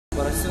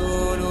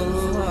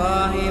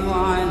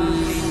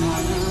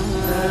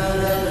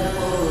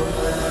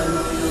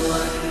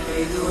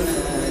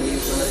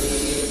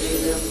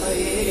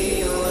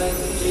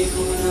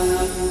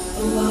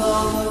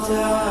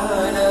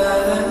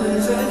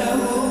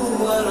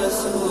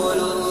ورسول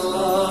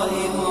الله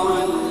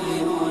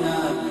معلمنا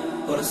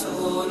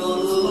ورسول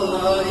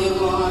الله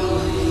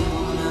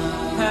معلمنا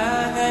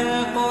هذا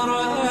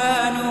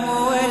القرآن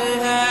هو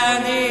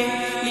الهادي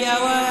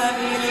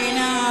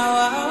لأوائلنا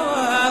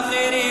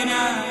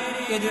وأواخرنا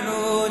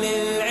يدعو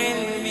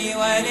للعلم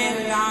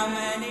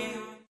وللعمل.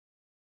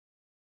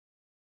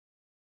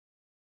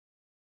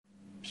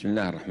 بسم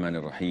الله الرحمن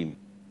الرحيم.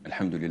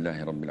 الحمد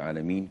لله رب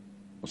العالمين،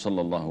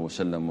 وصلى الله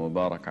وسلم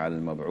وبارك على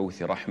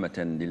المبعوث رحمة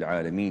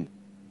للعالمين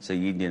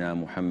سيدنا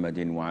محمد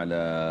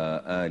وعلى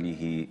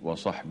آله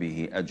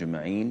وصحبه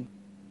أجمعين.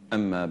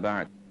 أما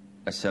بعد.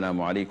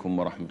 Assalamu alaikum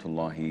wa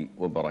rahmatullahi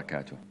wa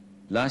barakatuh.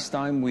 Last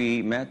time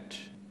we met,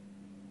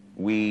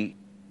 we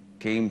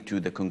came to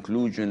the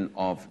conclusion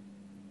of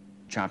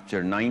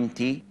chapter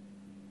 90,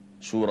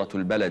 Surah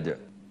Al-Balad,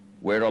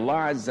 where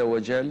Allah Azza wa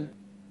Jal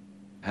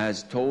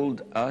has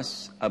told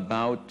us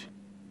about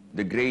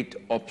the great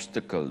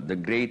obstacle, the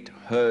great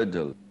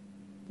hurdle,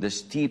 the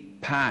steep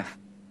path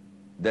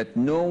that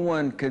no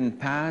one can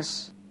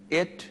pass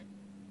it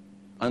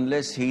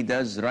unless he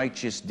does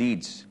righteous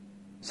deeds,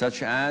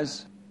 such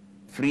as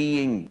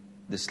freeing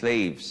the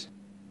slaves,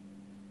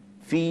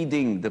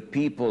 feeding the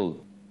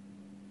people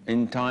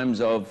in times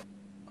of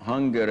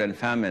hunger and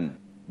famine,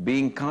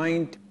 being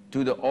kind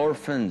to the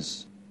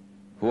orphans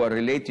who are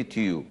related to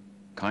you,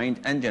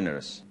 kind and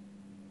generous,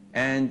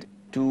 and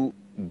to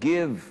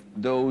give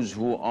those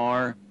who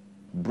are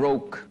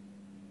broke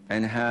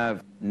and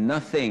have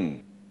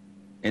nothing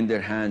in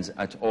their hands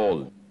at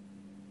all,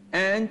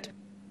 and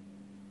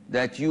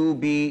that you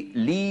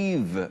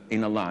believe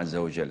in Allah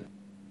Azza wa Jal.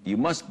 You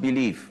must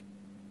believe,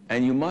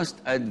 and you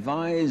must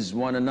advise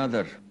one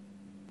another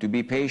to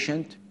be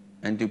patient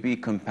and to be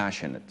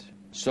compassionate.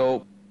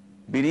 So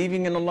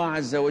believing in Allah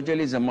Azza wa Jal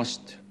is a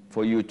must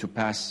for you to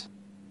pass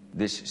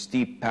this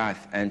steep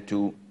path and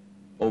to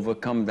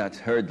overcome that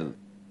hurdle,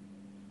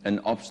 an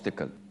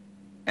obstacle,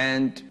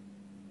 and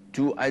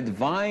to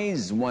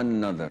advise one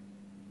another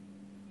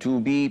to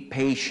be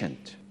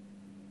patient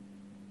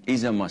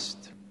is a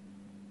must.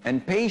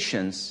 And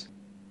patience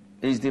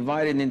is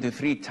divided into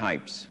three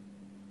types.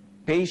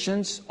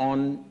 Patience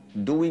on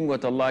doing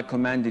what Allah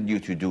commanded you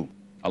to do.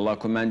 Allah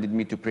commanded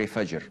me to pray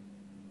Fajr,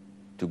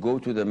 to go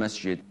to the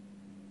masjid,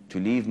 to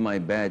leave my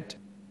bed.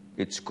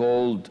 It's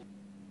cold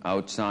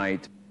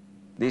outside.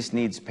 This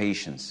needs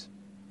patience.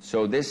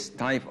 So this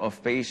type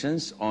of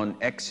patience on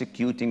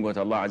executing what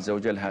Allah Azza wa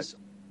Jal has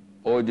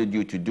ordered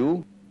you to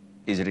do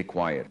is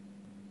required.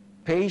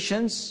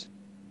 Patience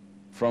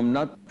from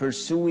not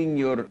pursuing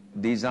your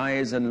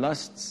desires and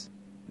lusts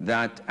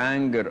that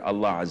anger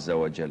Allah Azza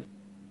wa Jal.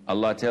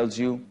 Allah tells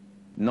you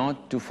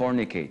not to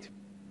fornicate,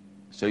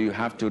 so you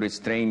have to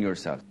restrain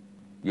yourself.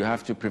 You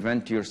have to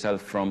prevent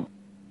yourself from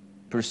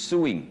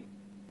pursuing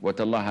what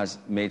Allah has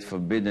made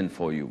forbidden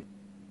for you.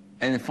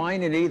 And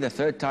finally, the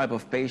third type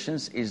of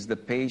patience is the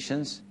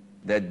patience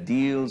that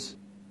deals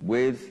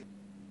with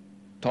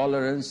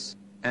tolerance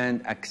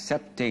and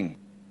accepting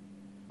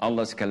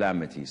Allah's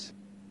calamities.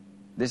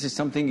 This is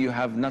something you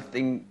have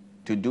nothing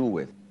to do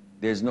with.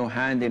 There's no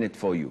hand in it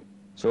for you.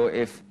 So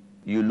if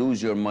you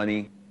lose your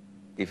money,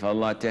 if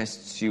Allah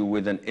tests you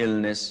with an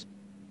illness,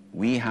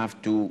 we have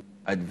to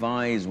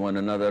advise one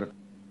another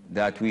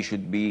that we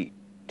should be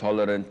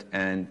tolerant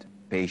and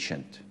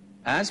patient.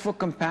 As for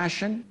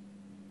compassion,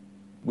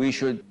 we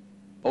should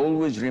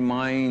always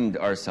remind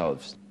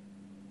ourselves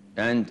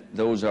and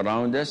those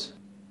around us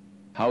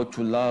how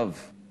to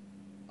love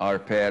our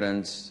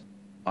parents,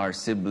 our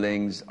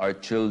siblings, our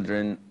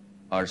children,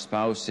 our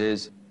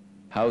spouses,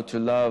 how to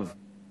love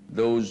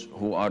those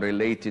who are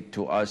related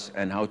to us,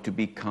 and how to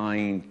be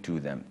kind to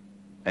them.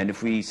 And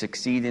if we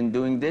succeed in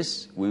doing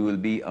this, we will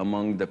be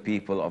among the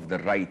people of the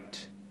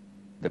right,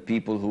 the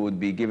people who would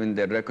be given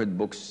their record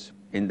books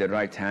in the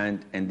right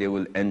hand, and they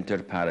will enter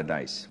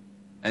paradise.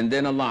 And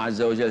then Allah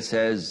Azza wa Jal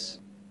says,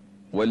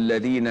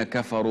 وَالَّذِينَ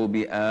كَفَرُوا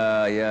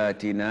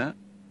بِآيَاتِنَا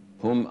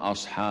هُمْ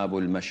أَصْحَابُ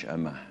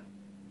الْمَشْأَمَةِ.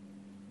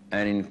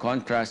 And in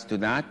contrast to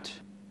that,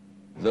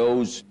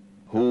 those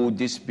who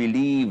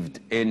disbelieved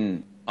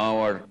in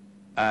our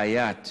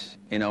ayat,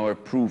 in our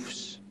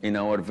proofs, in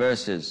our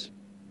verses,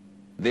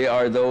 they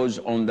are those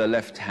on the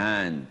left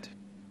hand.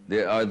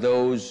 They are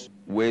those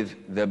with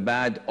the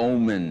bad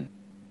omen.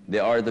 They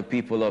are the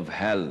people of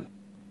hell,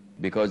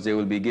 because they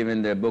will be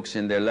given their books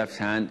in their left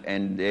hand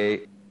and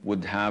they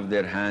would have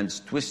their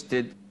hands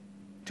twisted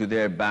to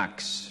their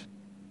backs.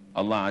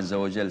 Allah Azza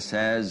wa Jal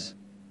says,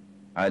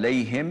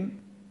 عَلَيْهِمْ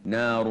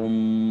نَارٌ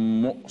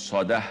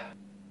مُؤْصَدَةٌ.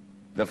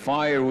 The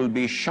fire will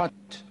be shut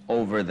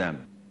over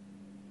them.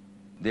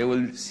 They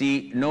will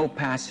see no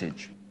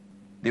passage.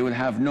 They will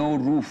have no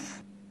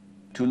roof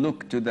to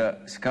look to the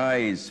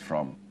skies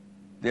from.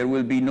 There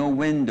will be no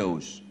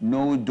windows,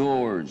 no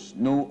doors,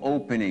 no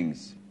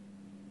openings.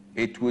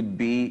 It would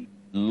be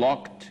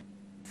locked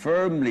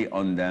firmly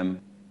on them,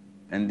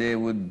 and they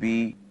would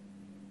be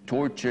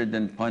tortured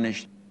and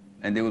punished,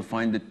 and they will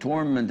find the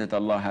torment that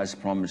Allah has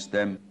promised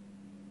them,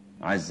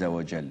 Azza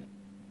wa Jal.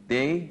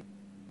 They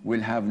will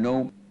have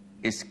no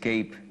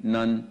escape,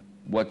 none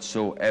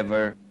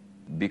whatsoever.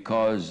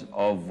 because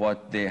of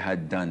what they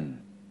had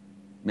done.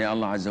 May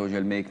Allah Azza wa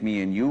Jal make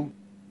me and you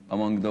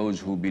among those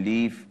who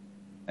believe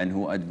and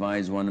who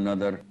advise one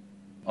another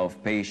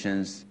of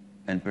patience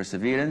and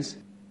perseverance,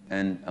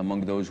 and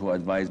among those who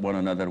advise one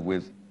another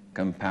with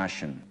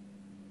compassion.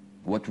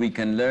 What we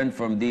can learn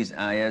from these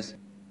ayahs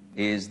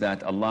is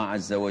that Allah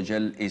Azza wa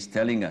Jal is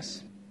telling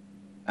us,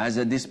 as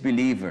a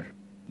disbeliever,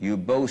 you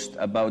boast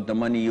about the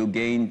money you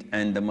gained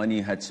and the money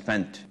you had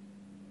spent.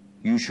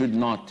 You should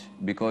not,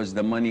 because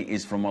the money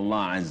is from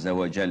Allah Azza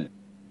wa Jal,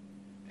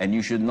 and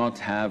you should not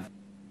have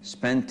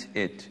spent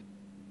it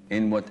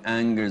in what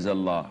angers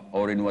Allah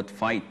or in what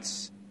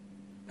fights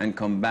and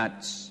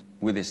combats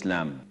with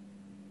Islam.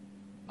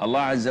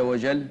 Allah Azza wa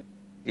Jal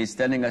is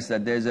telling us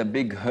that there's a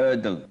big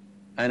hurdle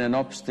and an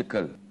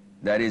obstacle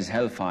that is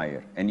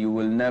hellfire, and you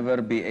will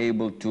never be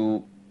able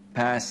to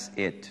pass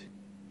it.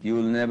 You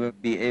will never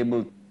be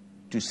able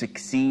to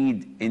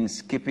succeed in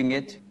skipping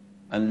it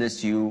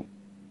unless you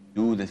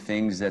do the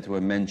things that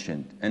were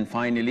mentioned. And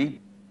finally,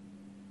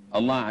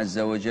 Allah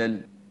Azza wa Jal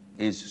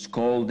is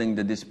scolding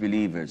the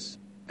disbelievers,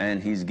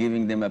 and He's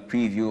giving them a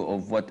preview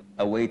of what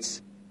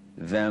awaits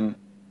them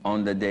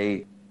on the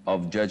day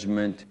of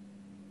judgment,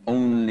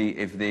 only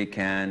if they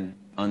can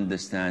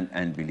understand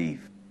and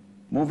believe.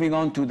 Moving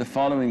on to the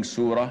following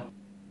surah,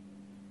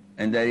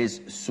 and that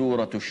is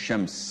Surah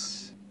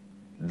Ash-Shams,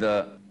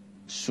 the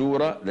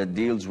surah that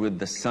deals with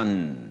the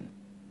sun.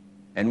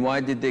 And why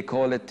did they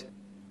call it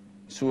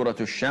Surah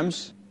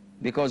Ash-Shams?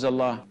 Because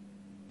Allah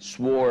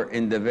swore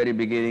in the very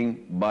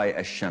beginning by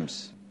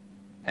Ash-Shams.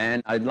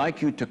 And I'd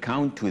like you to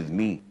count with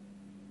me,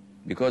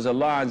 because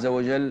Allah Azza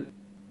wa Jal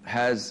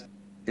has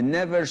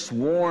never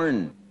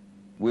sworn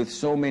with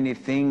so many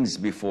things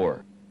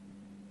before,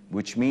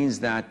 which means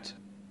that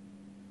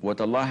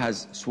what Allah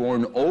has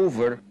sworn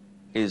over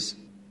is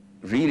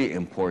really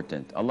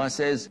important. Allah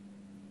says,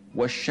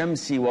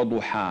 وَالشَّمْسِ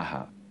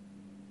وَضُحَاهَا.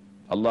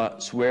 Allah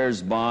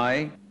swears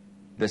by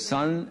the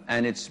sun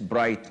and its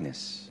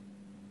brightness.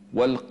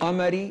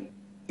 وَالْقَمَرِ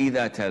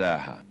إِذَا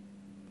تَلَاهَا.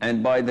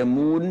 And by the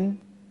moon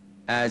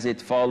as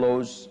it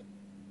follows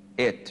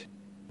it.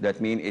 That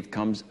means it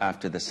comes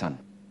after the sun.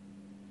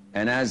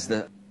 And as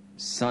the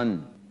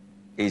sun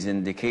is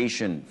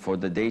indication for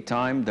the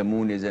daytime, the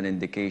moon is an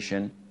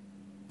indication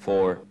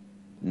for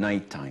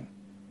nighttime.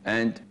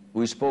 And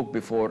we spoke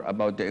before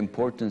about the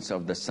importance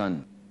of the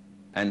sun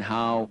and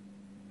how,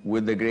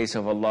 with the grace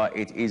of Allah,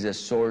 it is a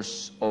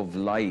source of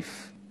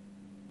life.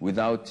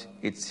 Without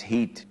its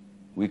heat,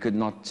 we could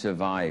not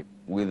survive.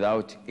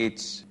 Without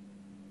its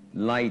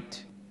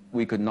light,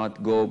 we could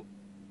not go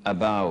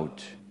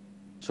about.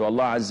 So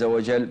Allah Azza wa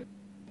Jal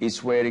is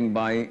swearing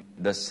by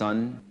the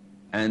sun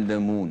and the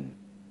moon.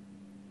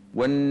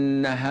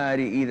 وَالنَّهَارِ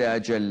إِذَا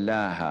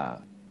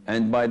جَلَّاهَا.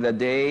 And by the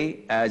day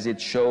as it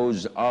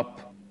shows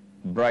up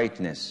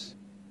brightness.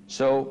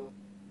 So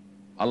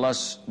Allah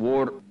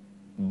swore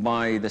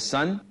by the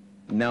sun,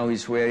 now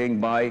He's swearing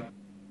by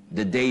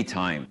the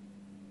daytime,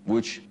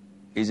 which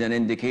is an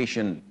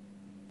indication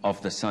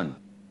of the sun.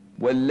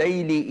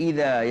 وَاللَّيْلِ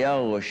إِذَا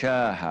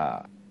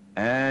يَغْشَاهَا.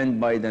 And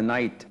by the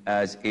night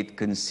as it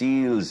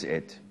conceals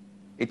it.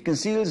 It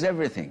conceals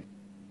everything.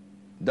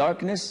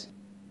 Darkness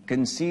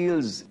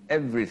conceals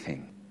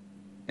everything.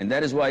 And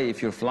that is why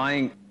if you're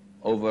flying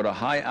over a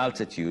high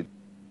altitude,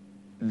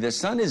 the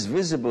sun is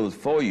visible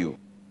for you.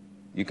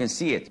 You can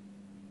see it.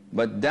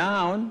 But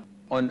down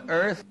on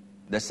earth,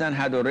 the sun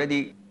had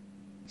already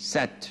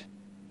set.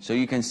 So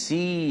you can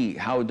see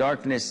how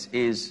darkness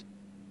is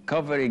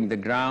covering the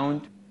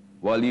ground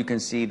while you can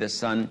see the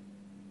sun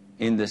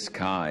in the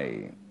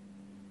sky.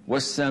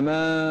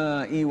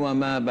 وَالسَّمَاءِ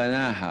وَمَا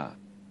بَنَاهَا.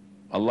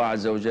 Allah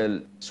Azza wa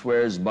Jal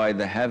swears by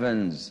the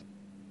heavens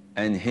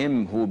and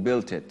Him who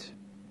built it.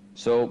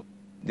 So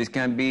this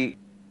can be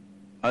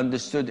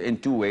understood in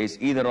two ways.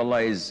 Either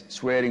Allah is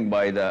swearing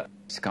by the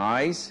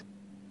skies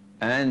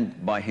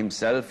and by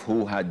Himself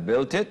who had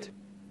built it,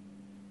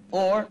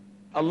 or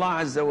Allah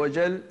Azza wa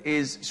Jal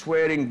is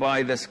swearing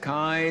by the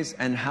skies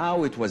and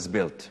how it was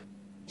built.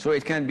 So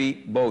it can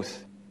be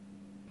both.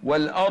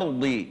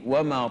 وَالْأَرْضِ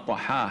وَمَا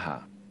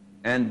طَحَاهَا.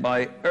 And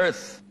by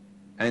earth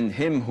and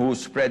Him who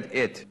spread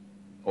it,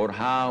 or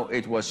how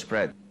it was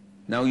spread.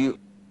 Now you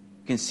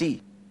can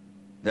see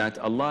that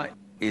Allah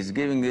is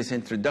giving this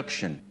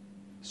introduction.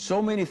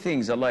 So many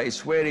things Allah is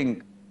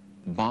swearing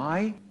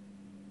by,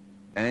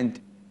 and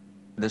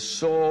the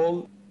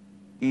soul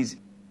is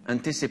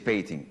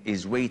anticipating,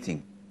 is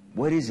waiting.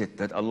 What is it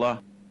that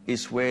Allah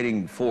is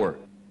swearing for?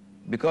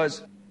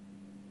 Because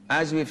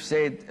as we've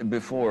said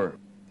before,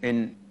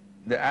 in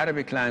the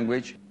Arabic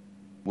language,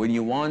 when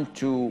you want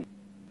to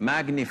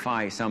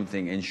magnify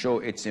something and show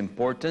its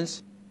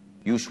importance,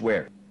 you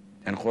swear.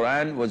 And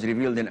Qur'an was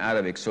revealed in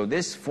Arabic. So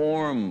this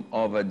form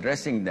of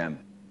addressing them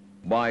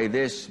by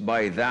this,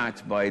 by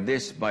that, by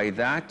this, by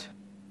that,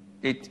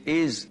 it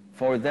is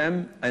for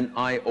them an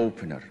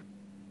eye-opener.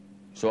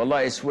 So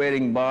Allah is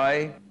swearing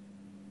by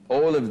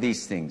all of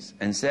these things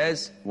and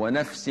says,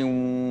 وَنَفْسٍ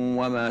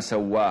وَمَا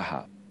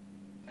سَوَّاهَا.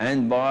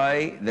 And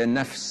by the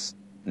nafs,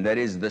 that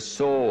is the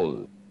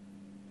soul,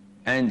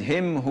 and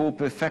Him who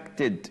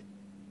perfected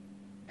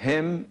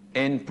him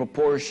in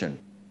proportion.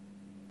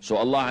 So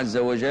Allah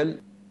Azza wa Jal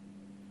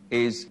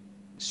is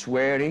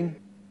swearing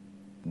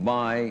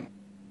by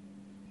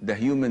the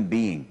human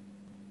being,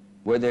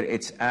 whether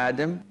it's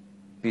Adam,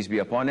 peace be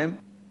upon him,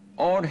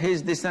 or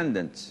his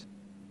descendants,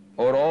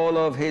 or all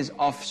of his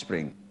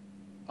offspring.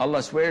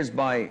 Allah swears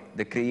by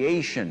the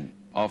creation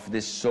of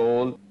this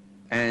soul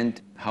and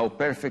how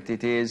perfect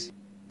it is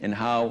and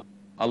how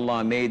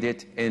Allah made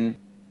it in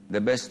the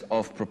best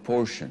of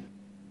proportion.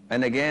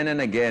 And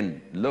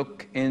again,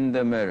 look in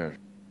the mirror.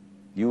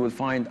 You will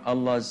find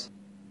Allah's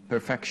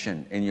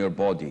perfection in your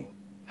body,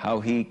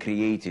 how He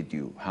created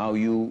you, how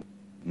you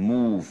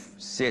move,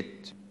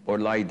 sit, or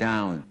lie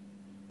down.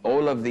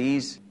 All of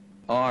these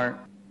are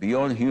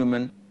beyond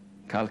human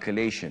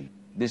calculation.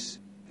 This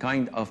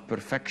kind of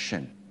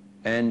perfection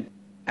and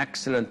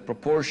excellent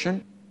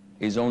proportion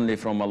is only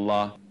from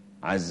Allah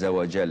Azza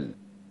wa Jal.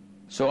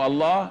 So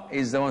Allah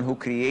is the one who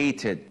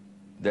created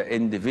the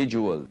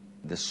individual,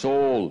 the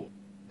soul,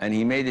 and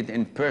He made it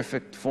in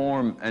perfect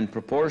form and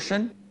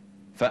proportion.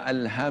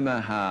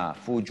 فَأَلْهَمَهَا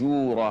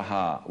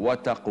فُجُورَهَا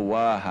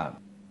وَتَقْوَاهَا.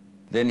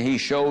 Then He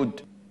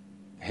showed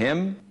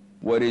him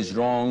what is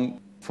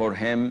wrong for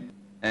him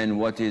and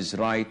what is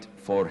right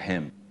for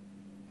him.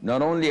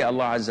 Not only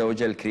Allah Azza wa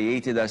Jal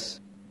created us,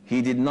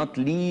 He did not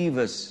leave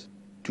us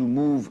to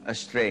move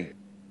astray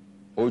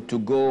or to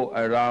go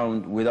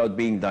around without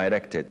being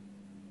directed.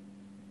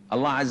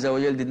 Allah Azza wa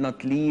Jal did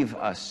not leave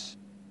us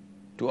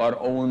to our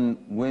own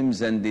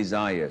whims and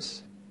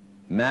desires.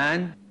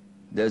 Man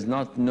does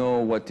not know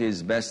what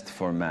is best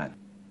for man.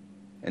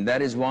 And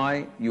that is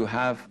why you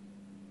have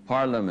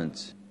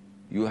parliaments,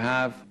 you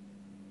have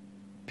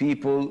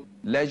people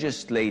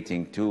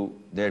legislating to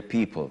their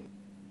people.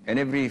 And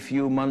every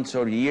few months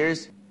or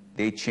years,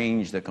 they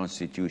change the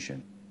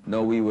constitution.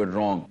 No, we were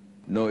wrong.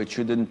 No, it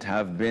shouldn't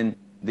have been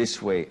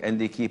this way. And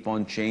they keep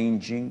on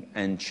changing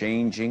and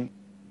changing.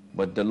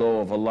 But the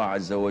law of Allah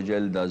Azza wa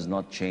Jal does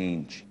not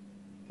change.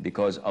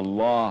 Because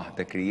Allah,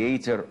 the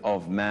creator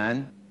of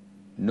man,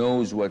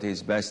 knows what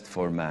is best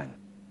for man.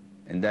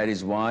 And that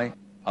is why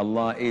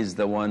Allah is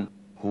the one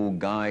who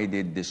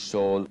guided the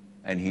soul,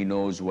 and He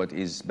knows what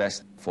is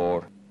best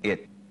for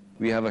it.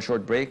 We have a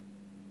short break,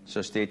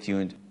 so stay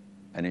tuned,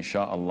 and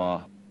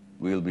inshallah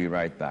we'll be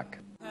right back.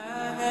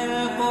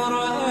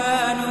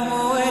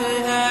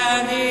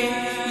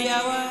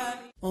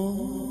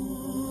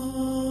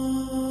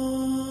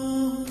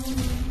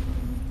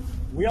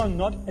 We are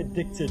not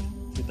addicted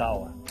to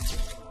dawah.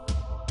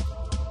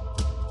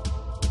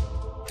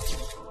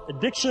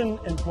 Addiction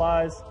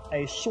implies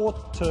a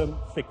short-term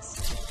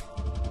fix.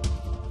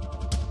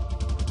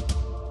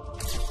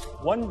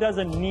 One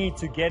doesn't need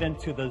to get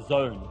into the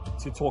zone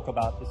to talk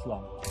about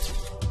Islam.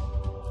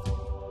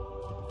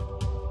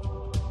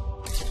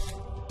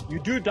 You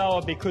do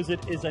dawah because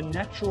it is a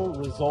natural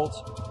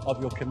result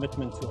of your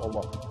commitment to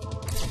Allah.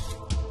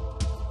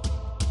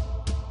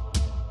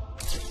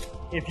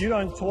 If you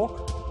don't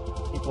talk,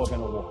 people are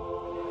going to walk.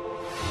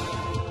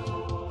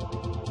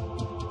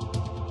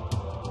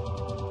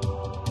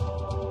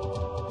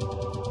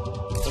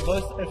 The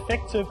most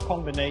effective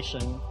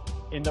combination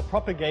in the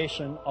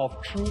propagation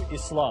of true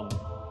Islam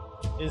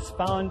is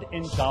found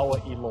in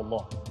Dawah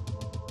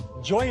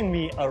Ilallah. Join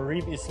me,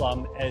 Arif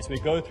Islam, as we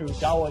go through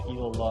Dawah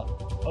Ilallah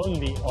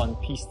only on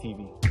Peace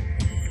TV.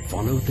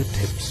 Follow the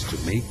tips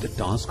to make the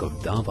task of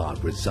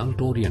Dawah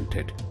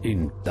result-oriented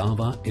in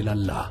Dawah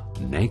Ilallah,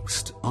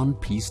 next on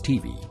Peace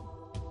TV.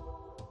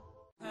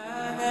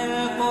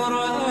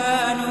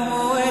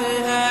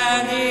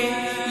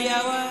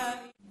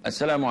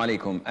 Assalamu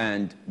alaikum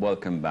and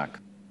welcome back.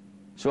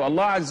 So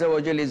Allah Azza wa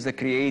Jal is the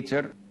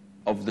creator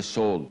of the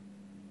soul,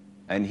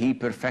 and He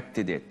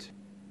perfected it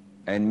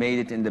and made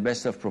it in the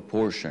best of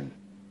proportion.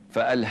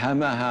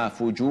 فَأَلْهَمَهَا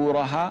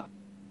فُجُورَهَا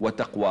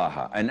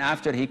وَتَقْوَاهَا. And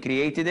after He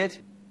created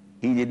it,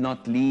 He did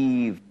not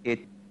leave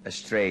it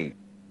astray.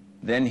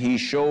 Then He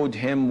showed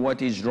him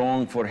what is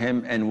wrong for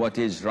him and what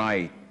is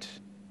right.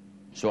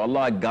 So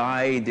Allah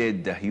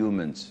guided the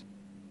humans.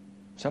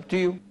 It's up to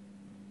you,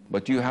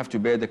 but you have to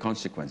bear the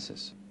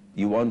consequences.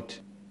 You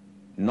want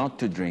not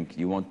to drink,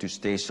 you want to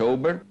stay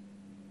sober,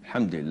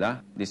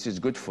 alhamdulillah, this is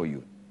good for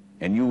you.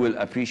 And you will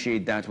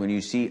appreciate that when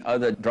you see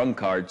other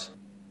drunkards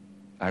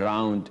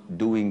around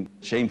doing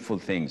shameful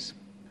things.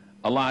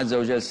 Allah Azza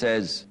wa Jal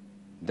says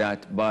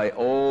that by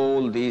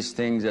all these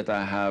things that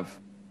I have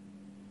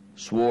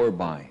swore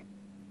by,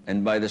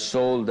 and by the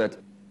soul that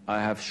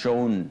I have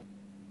shown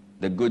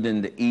the good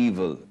and the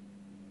evil,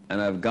 and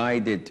I've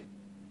guided,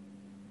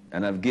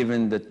 and I've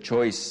given the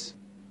choice,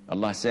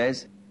 Allah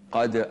says,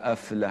 قَدْ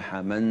أَفْلَحَ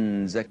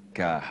مَنْ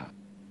زَكَّاهَا.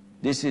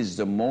 This is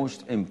the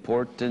most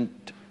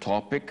important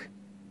topic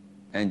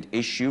and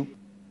issue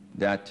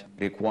that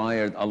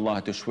required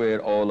Allah to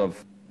swear all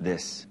of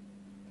this.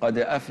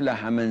 قَدْ أَفْلَحَ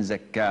مَنْ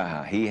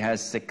زَكَّاهَا. He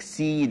has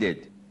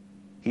succeeded.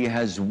 He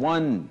has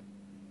won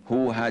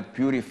who had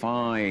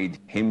purified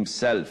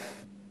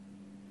himself.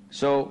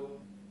 So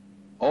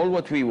all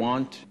what we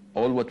want,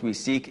 all what we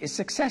seek is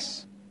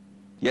success.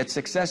 Yet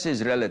success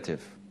is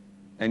relative.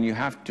 and you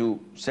have to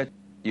set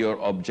your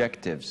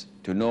objectives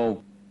to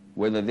know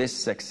whether this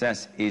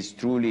success is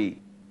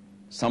truly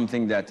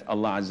something that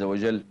Allah Azza wa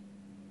Jal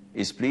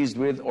is pleased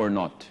with or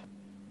not.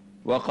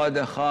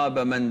 وَقَدْ خَابَ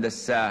مَنْ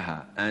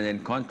دَسَّاهَا. And in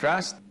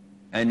contrast,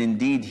 and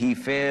indeed he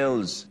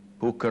fails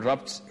who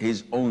corrupts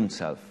his own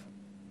self.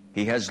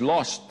 He has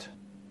lost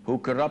who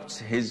corrupts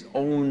his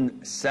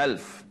own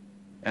self.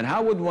 And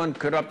how would one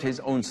corrupt his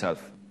own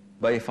self?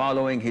 By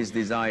following his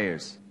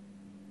desires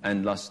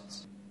and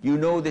lusts. You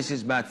know this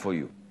is bad for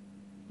you,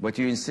 but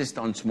you insist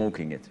on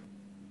smoking it.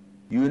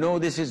 You know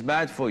this is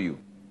bad for you,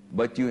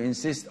 but you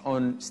insist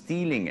on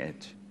stealing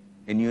it.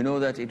 And you know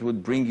that it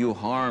would bring you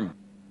harm,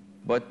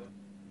 but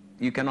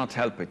you cannot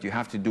help it. You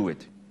have to do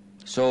it.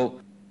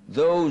 So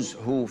those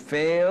who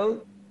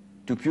fail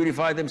to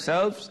purify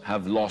themselves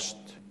have lost.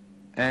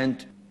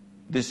 And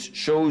this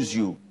shows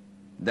you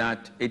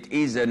that it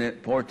is an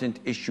important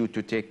issue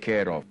to take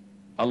care of.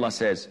 Allah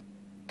says,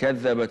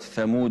 كَذَّبَتْ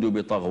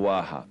ثَمُودُ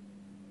بِطَغْوَاهَا.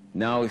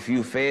 Now if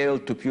you fail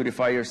to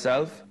purify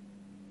yourself,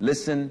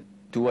 listen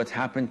to what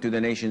happened to the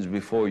nations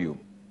before you.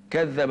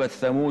 كَذَّبَتْ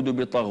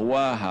ثَمُودُ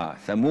بِطَغْوَاهَا.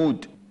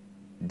 Thamud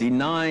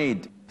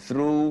denied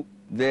through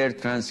their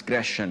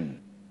transgression.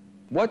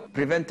 What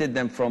prevented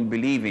them from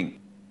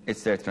believing?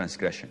 It's their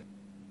transgression.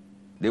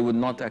 They would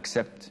not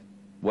accept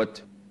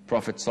what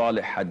Prophet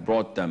Salih had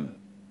brought them.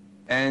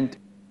 And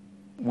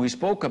we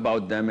spoke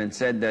about them and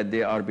said that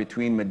they are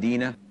between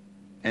Medina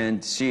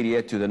and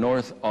Syria, to the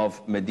north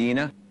of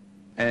Medina.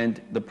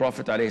 And the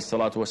Prophet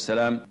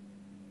ﷺ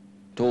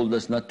told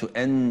us not to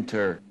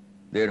enter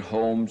their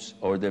homes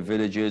or their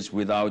villages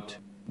without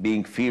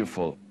being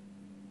fearful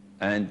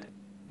and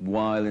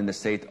while in the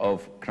state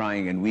of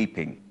crying and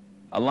weeping.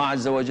 Allah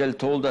Azza wa Jal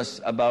told us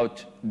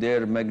about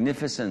their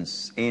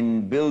magnificence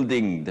in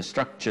building the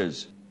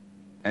structures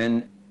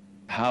and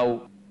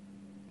how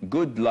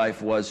good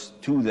life was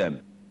to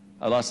them.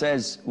 Allah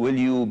says, will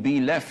you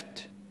be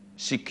left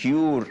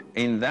secure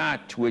in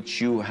that which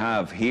you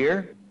have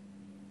here?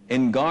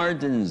 In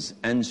gardens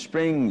and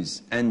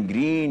springs and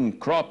green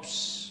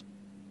crops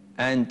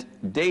and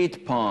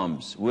date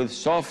palms with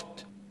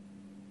soft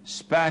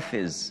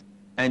spathes,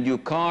 and you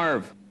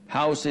carve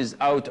houses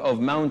out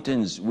of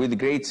mountains with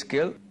great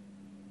skill?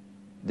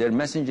 Their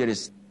messenger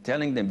is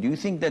telling them, do you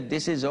think that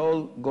this is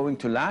all going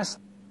to last?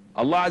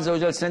 Allah Azza wa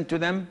Jal sent to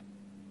them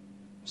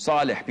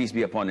Salih, peace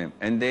be upon him,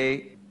 and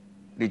they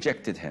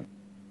rejected him.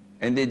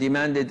 And they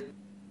demanded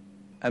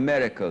a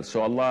miracle.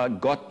 So Allah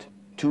got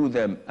to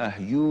them a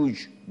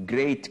huge,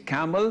 great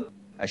camel,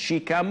 a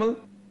she-camel,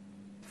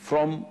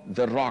 from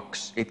the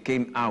rocks. It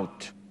came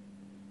out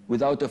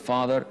without a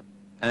father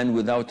and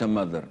without a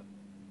mother.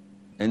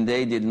 And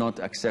they did not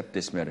accept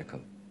this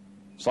miracle.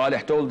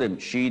 Salih told them,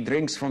 she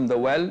drinks from the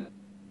well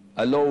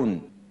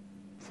alone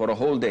for a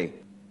whole day.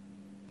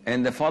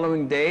 And the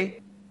following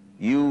day,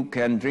 you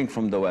can drink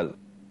from the well,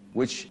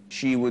 which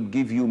she would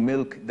give you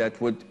milk that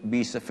would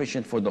be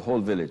sufficient for the whole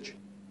village.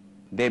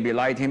 They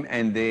belied him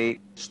and they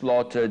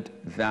slaughtered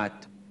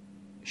that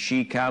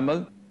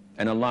she-camel.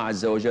 And Allah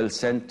Azza wa Jal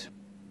sent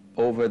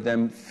over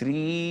them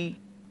 3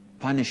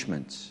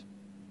 punishments.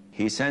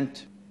 He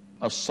sent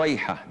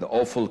as-sayha, the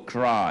awful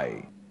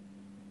cry,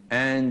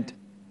 and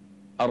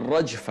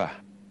al-rajfa,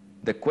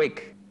 the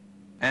quake,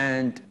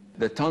 and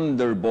the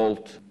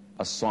thunderbolt,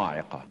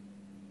 as-sa'iqa.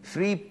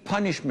 3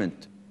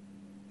 punishment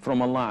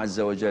from Allah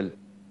Azza wa Jal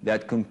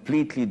that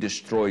completely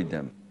destroyed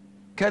them.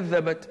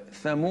 كَذَّبَتْ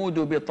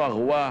ثَمُودُ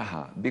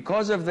بِطَغْوَاهَا.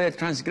 Because of their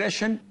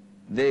transgression,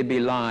 they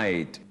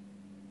belied.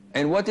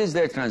 And what is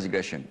their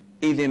transgression?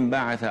 إِذِ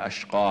انْبَعَثَ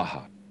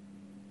أَشْقَاهَا.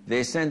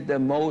 They sent the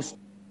most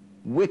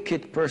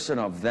wicked person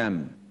of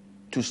them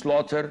to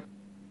slaughter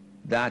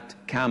that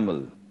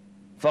camel.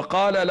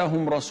 فَقَالَ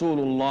لَهُمْ رَسُولُ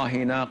اللَّهِ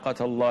نَاقَةَ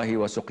اللَّهِ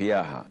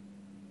وَسُقْيَاهَا.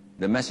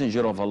 The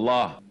messenger of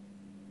Allah,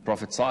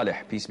 Prophet Salih,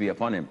 peace be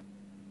upon him,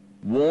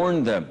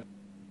 warned them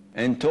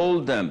and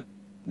told them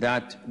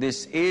that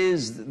this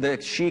is the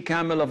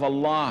she-camel of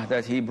Allah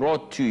that He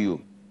brought to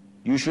you.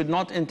 You should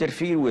not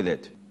interfere with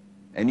it.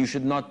 And you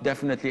should not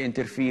definitely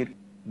interfere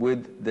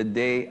with the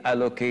day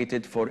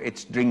allocated for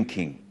its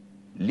drinking.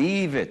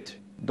 Leave it.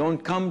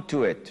 Don't come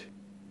to it.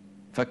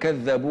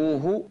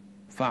 فَكَذَّبُوهُ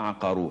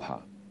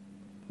فَعَقَرُوهَا.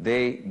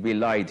 They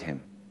belied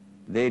him.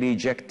 They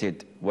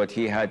rejected what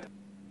he had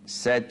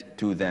said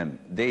to them.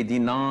 They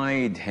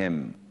denied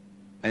him.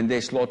 And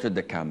they slaughtered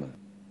the camel.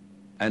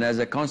 And as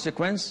a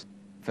consequence,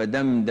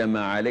 فَدَمْدَمَ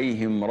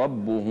عَلَيْهِمْ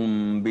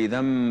رَبُّهُمْ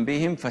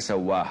بِذَنْبِهِمْ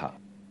فَسَوَّاهَا.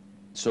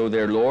 So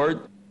their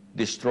Lord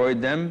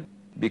destroyed them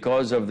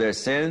because of their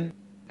sin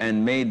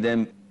and made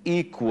them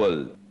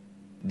equal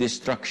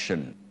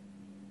destruction.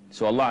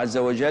 So Allah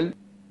Azza wa Jal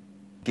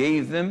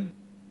gave them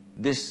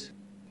this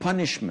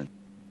punishment,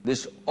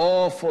 this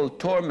awful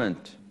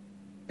torment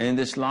in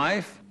this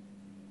life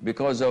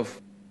because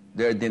of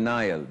their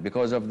denial,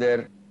 because of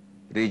their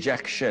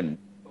rejection,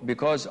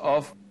 because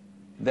of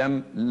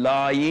them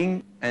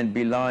lying and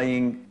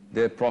belying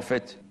their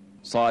Prophet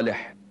Salih,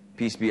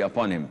 peace be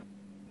upon him.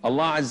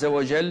 Allah Azza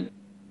wa Jal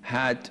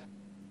had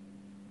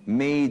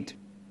made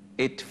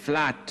it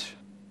flat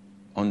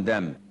on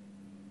them.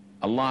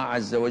 Allah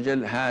Azza wa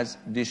Jal has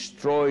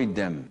destroyed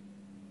them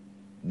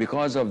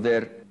because of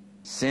their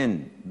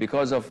sin,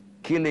 because of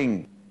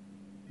killing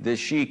the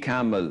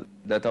she-camel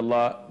that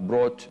Allah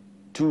brought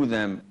to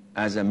them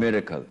as a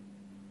miracle.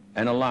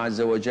 And Allah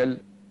Azza wa Jal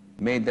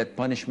made that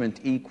punishment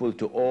equal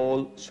to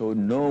all, so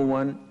no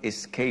one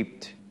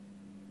escaped.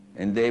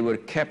 And they were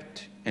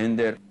kept in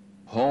their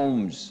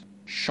homes,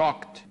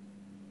 shocked,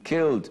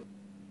 killed,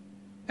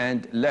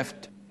 and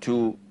left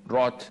to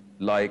rot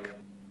like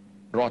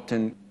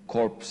rotten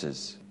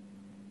corpses.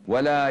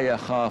 وَلَا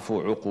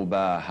يَخَافُ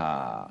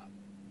عُقُبَاهَا.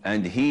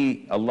 And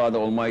He, Allah the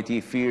Almighty,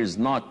 fears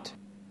not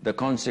the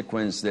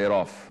consequence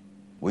thereof.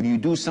 When you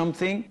do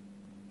something,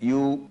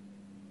 you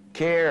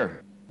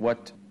care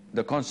what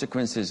the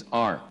consequences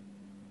are.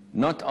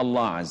 Not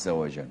Allah Azza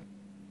wa Jal.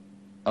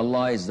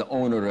 Allah is the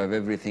owner of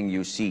everything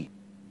you see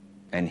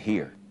and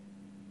hear.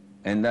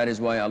 And that is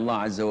why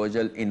Allah Azza wa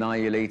Jal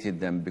annihilated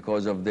them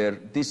because of their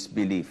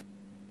disbelief.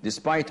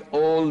 Despite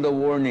all the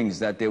warnings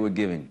that they were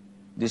given,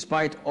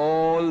 despite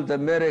all the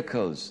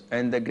miracles,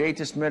 and the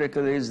greatest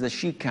miracle is the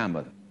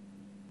she-camel,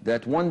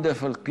 that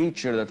wonderful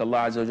creature that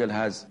Allah Azza wa Jal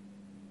has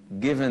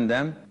given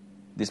them,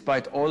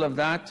 despite all of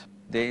that,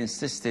 they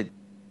insisted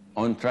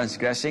on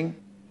transgressing,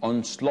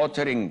 on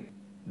slaughtering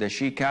the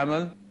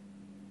she-camel,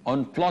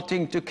 on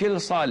plotting to kill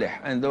Salih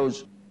and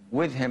those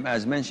with him,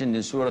 as mentioned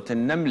in Surah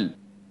An-Naml.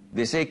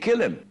 They say, kill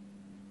him,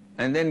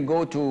 and then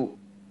go to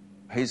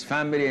his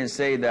family and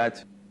say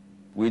that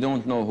we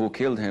don't know who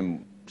killed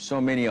him, so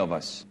many of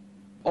us.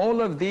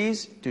 All of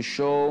these to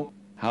show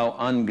how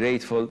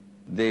ungrateful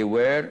they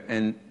were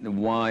and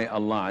why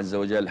Allah Azza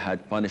wa Jal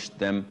had punished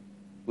them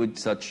with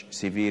such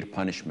severe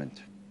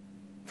punishment.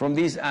 From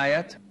these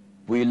ayat,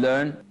 we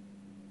learn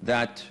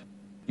that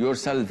your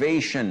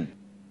salvation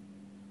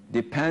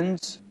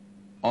depends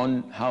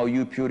on how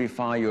you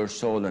purify your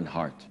soul and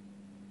heart.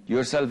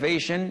 Your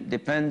salvation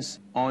depends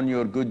on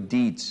your good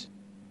deeds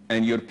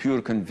and your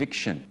pure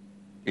conviction.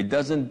 It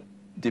doesn't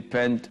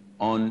depend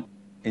on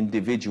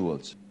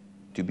individuals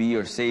to be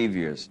your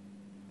saviors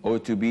or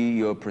to be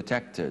your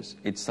protectors.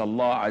 It's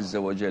Allah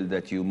Azza wa Jal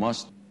that you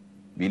must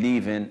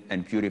believe in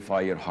and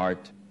purify your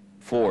heart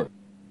for.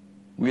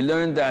 We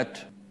learn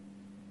that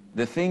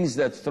the things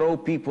that throw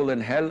people in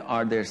hell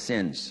are their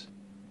sins.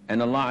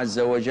 And Allah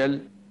Azza wa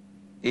Jal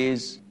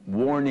is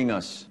warning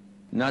us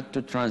not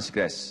to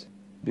transgress,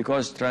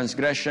 because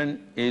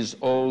transgression is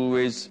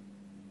always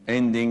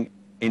ending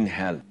in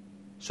hell.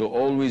 So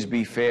always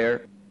be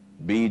fair,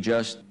 be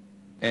just,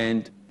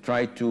 and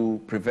try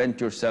to prevent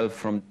yourself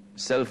from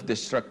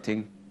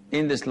self-destructing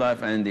in this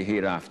life and the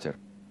hereafter.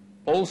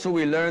 Also,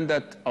 we learn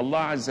that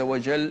Allah Azza wa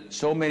Jal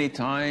so many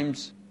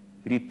times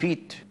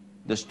repeat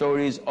the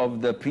stories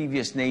of the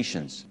previous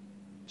nations,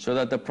 so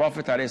that the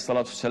Prophet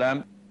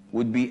ﷺ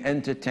would be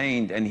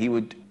entertained and he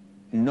would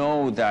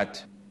know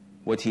that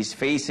what he's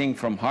facing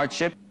from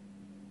hardship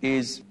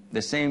is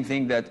the same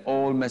thing that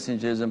all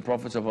messengers and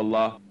prophets of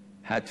Allah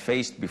had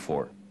faced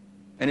before.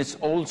 And it's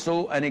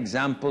also an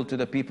example to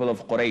the people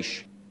of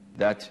Quraysh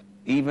that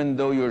even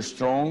though you're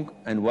strong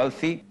and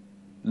wealthy,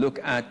 look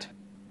at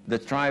the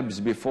tribes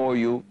before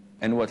you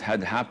and what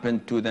had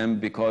happened to them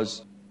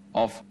because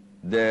of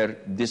their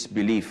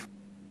disbelief.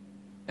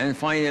 And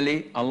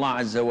finally, Allah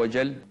Azza wa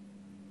Jal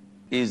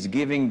is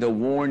giving the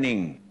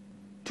warning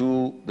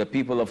to the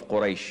people of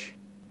Quraysh.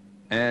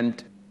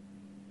 And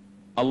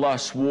Allah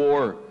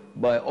swore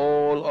by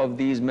all of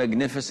these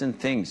magnificent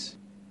things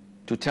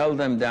to tell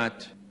them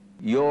that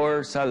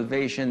your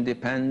salvation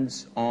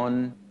depends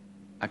on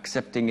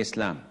accepting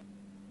Islam,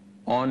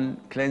 on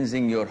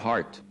cleansing your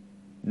heart.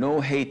 No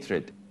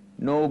hatred,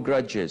 no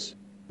grudges,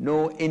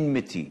 no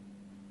enmity.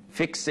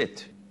 Fix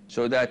it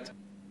so that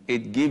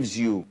it gives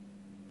you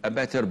a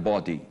better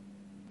body.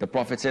 The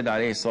Prophet said,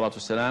 alayhi salatu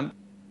wasalam,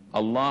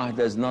 Allah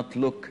does not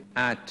look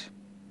at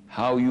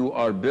how you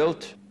are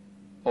built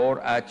or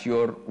at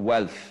your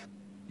wealth,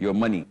 your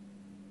money,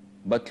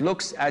 but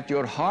looks at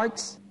your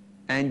hearts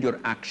and your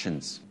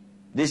actions.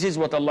 This is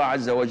what Allah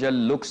Azza wa Jal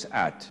looks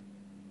at.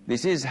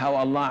 This is how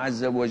Allah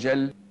Azza wa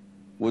Jal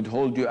would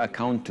hold you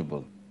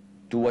accountable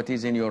to what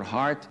is in your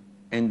heart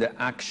and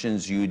the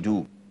actions you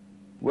do.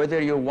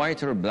 Whether you're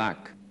white or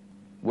black,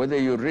 whether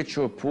you're rich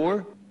or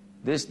poor,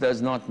 this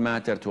does not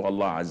matter to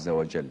Allah Azza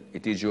wa Jal.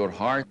 It is your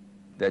heart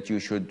that you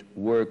should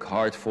work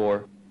hard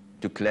for,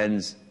 to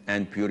cleanse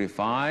and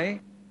purify,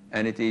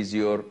 and it is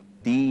your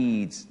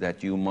deeds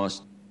that you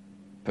must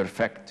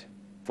perfect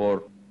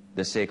for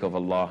the sake of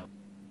Allah,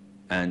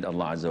 and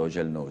Allah Azza wa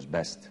Jal knows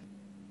best.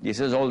 This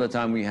is all the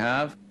time we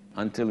have.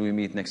 Until we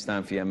meet next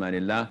time, fi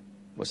amanillah.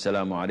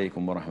 Wassalamu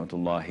alaikum wa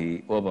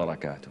rahmatullahi wa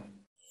barakatuh.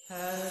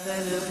 هذا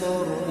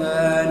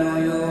القرآن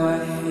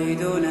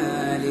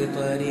يوحدنا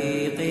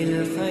لطريق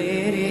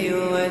الخير